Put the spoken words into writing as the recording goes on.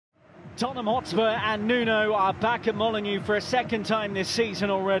Tottenham Hotspur and Nuno are back at Molineux for a second time this season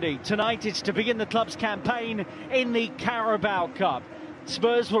already. Tonight it's to begin the club's campaign in the Carabao Cup.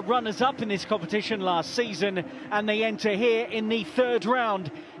 Spurs were runners-up in this competition last season and they enter here in the third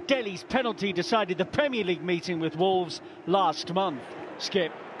round. Delhi's penalty decided the Premier League meeting with Wolves last month.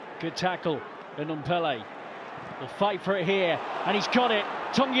 Skip, good tackle, Ndombele will fight for it here and he's got it.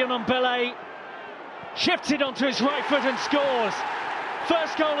 Ndombele shifts it onto his right foot and scores.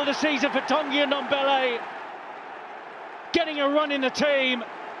 First goal of the season for Ndombele, getting a run in the team.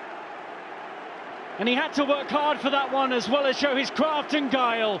 And he had to work hard for that one as well as show his craft and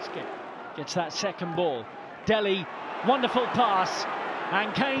guile. Gets that second ball. Delhi, wonderful pass.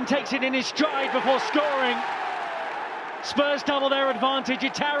 And Kane takes it in his stride before scoring. Spurs double their advantage.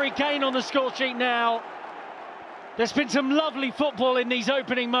 It's Harry Kane on the score sheet now. There's been some lovely football in these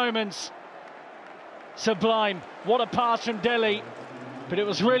opening moments. Sublime. What a pass from Delhi. But it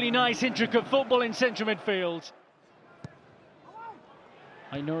was really nice, intricate football in central midfield.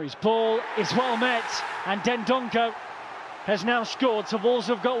 Ainuri's ball is well met, and Dendoncker has now scored, so Wolves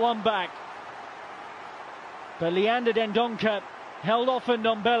have got one back. But Dendoncker held off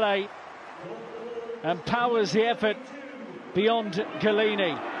Ndombele and powers the effort beyond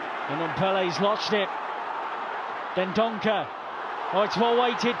Galini. Ndombele's lost it. Dendoncker, oh, it's well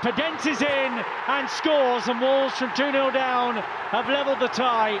weighted. Podence is in and scores, and Wolves from 2-0 down have levelled the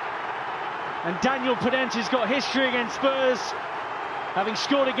tie. And Daniel Podence has got history against Spurs, having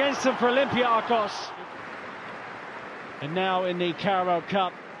scored against them for Olympiacos. And now in the Carabao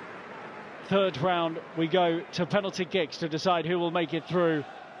Cup, third round, we go to penalty kicks to decide who will make it through.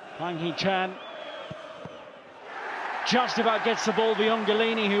 Hwang Hee-chan just about gets the ball beyond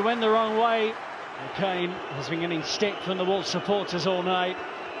Galini, who went the wrong way. And Kane has been getting stick from the Wolves supporters all night.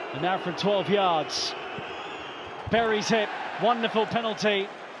 And now from 12 yards, buries it. Wonderful penalty.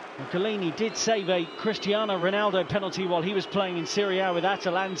 And Galini did save a Cristiano Ronaldo penalty while he was playing in Serie A with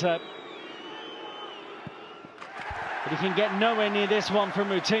Atalanta. But he can get nowhere near this one from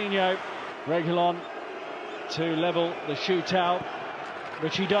Moutinho. Reguilon to level the shootout,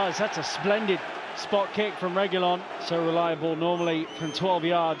 which he does. That's a splendid spot kick from Reguilon. So reliable normally from 12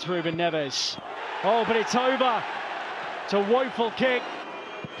 yards, Ruben Neves. Oh, but it's over. It's a woeful kick.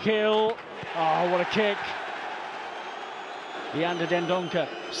 Kill. Oh, what a kick. Dendoncker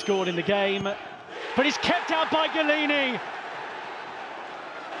scored in the game, but he's kept out by Galini.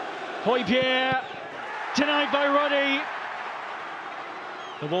 Højbjerg denied by Roddy.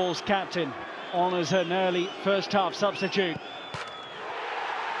 The Wolves captain honours an early first half substitute.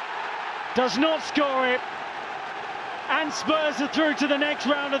 Does not score it. And Spurs are through to the next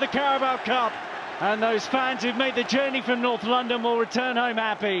round of the Carabao Cup. And those fans who've made the journey from North London will return home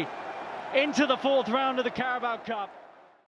happy into the fourth round of the Carabao Cup.